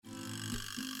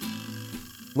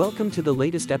Welcome to the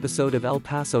latest episode of El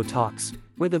Paso Talks,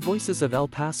 where the voices of El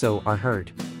Paso are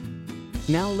heard.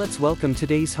 Now let's welcome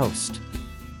today's host.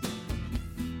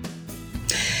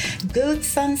 Good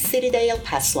Sun City Day, El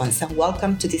Pasoans, and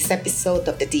welcome to this episode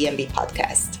of the DNB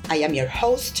Podcast. I am your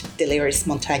host, Deliris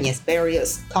Montanez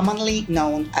Berrios, commonly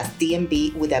known as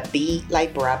DNB with a B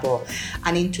like Bravo.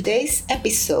 And in today's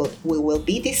episode, we will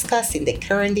be discussing the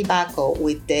current debacle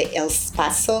with the El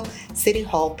Paso City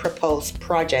Hall proposed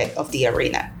project of the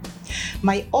arena.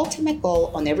 My ultimate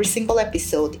goal on every single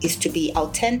episode is to be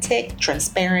authentic,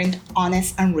 transparent,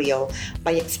 honest, and real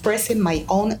by expressing my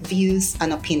own views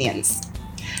and opinions.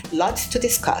 Lots to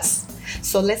discuss,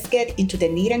 so let's get into the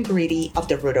nitty and gritty of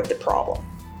the root of the problem.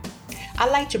 I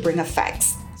like to bring up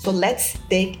facts, so let's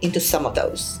dig into some of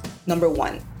those. Number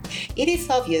one, it is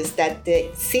obvious that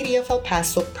the city of El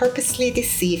Paso purposely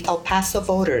deceived El Paso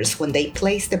voters when they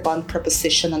placed the bond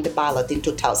proposition on the ballot in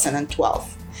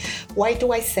 2012. Why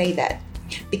do I say that?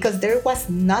 Because there was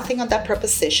nothing on that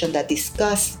proposition that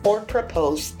discussed or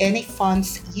proposed any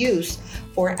funds used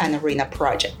for an arena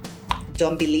project.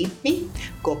 Don't believe me?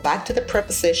 Go back to the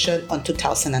proposition on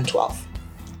 2012.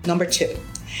 Number two,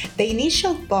 the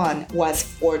initial bond was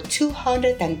for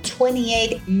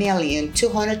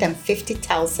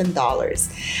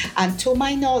 $228,250,000, and to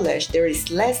my knowledge, there is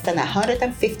less than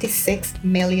 $156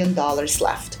 million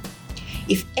left.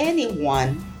 If any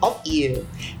one of you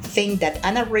think that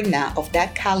an arena of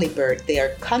that caliber they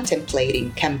are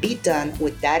contemplating can be done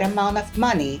with that amount of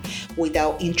money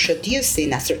without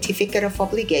introducing a certificate of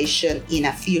obligation in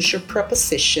a future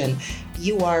proposition,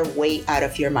 you are way out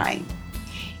of your mind.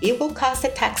 It will cost the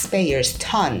taxpayers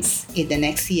tons in the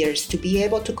next years to be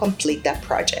able to complete that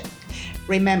project.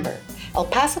 Remember, El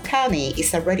Paso County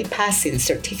is already passing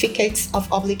certificates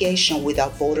of obligation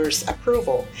without voters'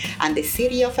 approval, and the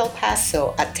city of El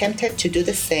Paso attempted to do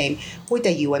the same with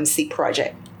the UMC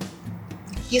project.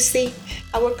 You see,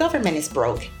 our government is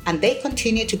broke, and they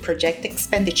continue to project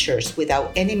expenditures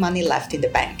without any money left in the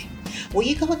bank. Will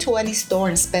you go to any store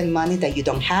and spend money that you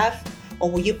don't have?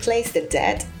 Or will you place the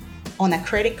debt on a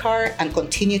credit card and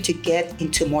continue to get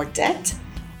into more debt?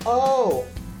 Oh,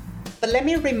 but let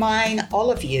me remind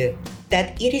all of you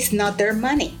that it is not their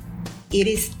money, it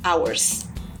is ours.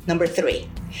 Number three,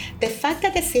 the fact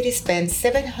that the city spent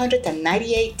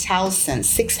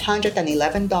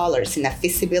 $798,611 in a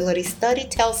feasibility study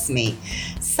tells me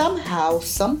somehow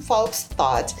some folks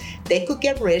thought they could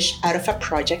get rich out of a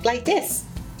project like this.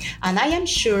 And I am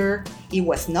sure it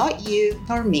was not you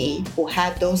nor me who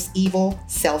had those evil,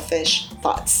 selfish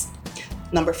thoughts.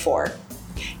 Number four,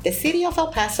 the city of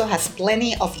El Paso has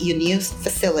plenty of unused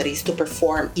facilities to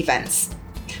perform events.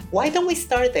 Why don't we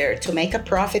start there to make a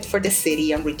profit for the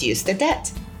city and reduce the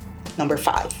debt? Number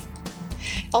five,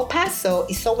 El Paso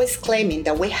is always claiming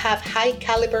that we have high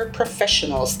caliber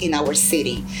professionals in our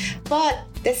city, but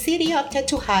the city opted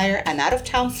to hire an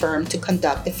out-of-town firm to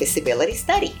conduct the feasibility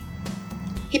study.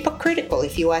 Hypocritical,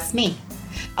 if you ask me.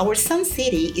 Our Sun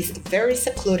City is very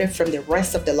secluded from the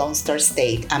rest of the Lone Star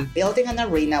State, and building an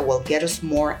arena will get us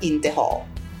more in the hall.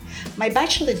 My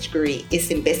bachelor's degree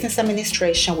is in business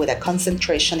administration with a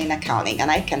concentration in accounting, and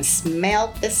I can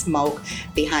smell the smoke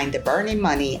behind the burning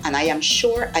money, and I am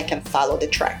sure I can follow the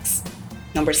tracks.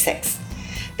 Number six,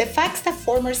 the facts that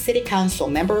former city council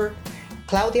member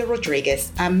Claudia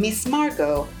Rodriguez and Ms.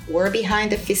 Margot were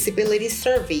behind the feasibility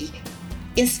survey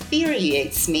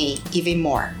infuriates me even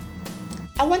more.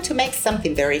 I want to make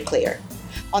something very clear.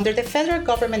 Under the federal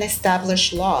government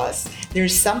established laws, there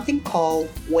is something called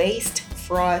waste,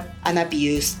 fraud, and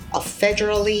abuse of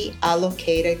federally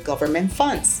allocated government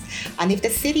funds. And if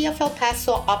the city of El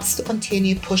Paso opts to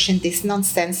continue pushing this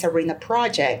nonsense arena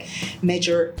project,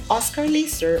 Major Oscar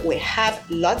Leeser will have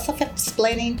lots of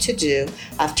explaining to do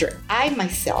after I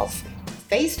myself,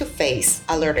 face-to-face,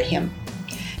 alerted him.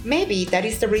 Maybe that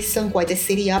is the reason why the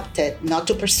city opted not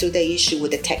to pursue the issue with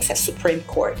the Texas Supreme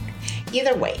Court.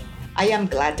 Either way, I am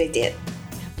glad they did.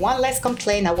 One less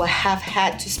complaint I will have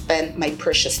had to spend my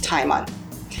precious time on.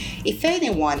 If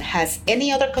anyone has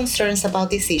any other concerns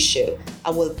about this issue, I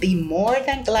will be more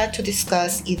than glad to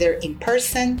discuss either in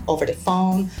person, over the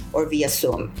phone, or via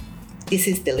Zoom. This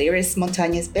is Deliris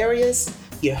Montanez Berrios,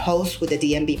 your host with the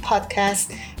DNB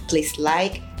Podcast. Please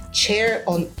like, share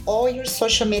on all your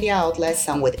social media outlets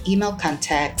and with email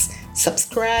contacts,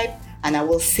 subscribe, and I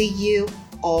will see you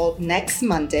all next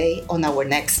Monday on our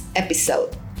next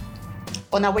episode.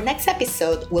 On our next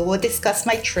episode, we will discuss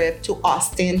my trip to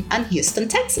Austin and Houston,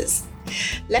 Texas.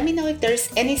 Let me know if there's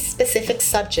any specific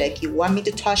subject you want me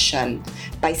to touch on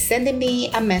by sending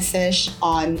me a message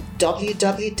on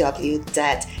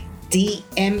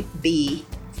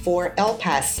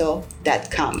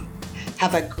www.dmbforelpaso.com.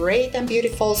 Have a great and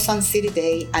beautiful Sun City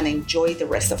day and enjoy the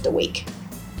rest of the week.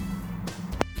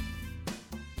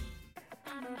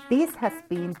 This has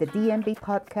been the DNB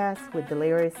Podcast with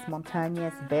Deliris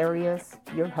Montanez Berrios,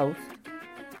 your host.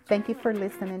 Thank you for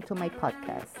listening to my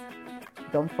podcast.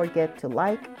 Don't forget to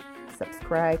like,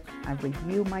 subscribe, and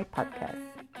review my podcast.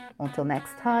 Until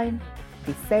next time,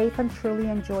 be safe and truly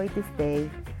enjoy this day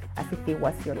as if it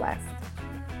was your last.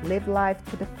 Live life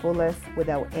to the fullest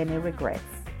without any regrets.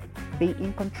 Be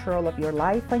in control of your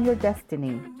life and your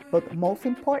destiny, but most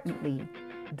importantly,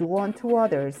 do unto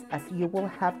others as you will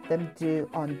have them do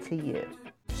unto you.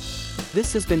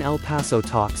 This has been El Paso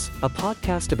Talks, a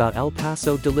podcast about El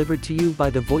Paso delivered to you by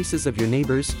the voices of your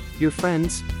neighbors, your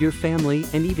friends, your family,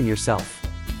 and even yourself.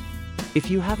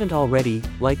 If you haven't already,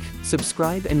 like,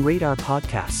 subscribe, and rate our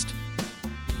podcast.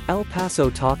 El Paso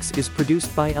Talks is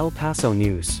produced by El Paso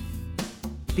News.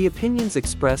 The opinions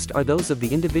expressed are those of the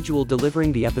individual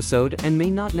delivering the episode and may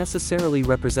not necessarily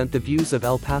represent the views of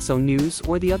El Paso News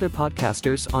or the other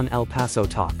podcasters on El Paso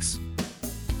Talks.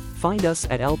 Find us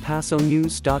at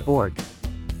elpasonews.org.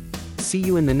 See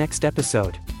you in the next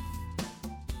episode.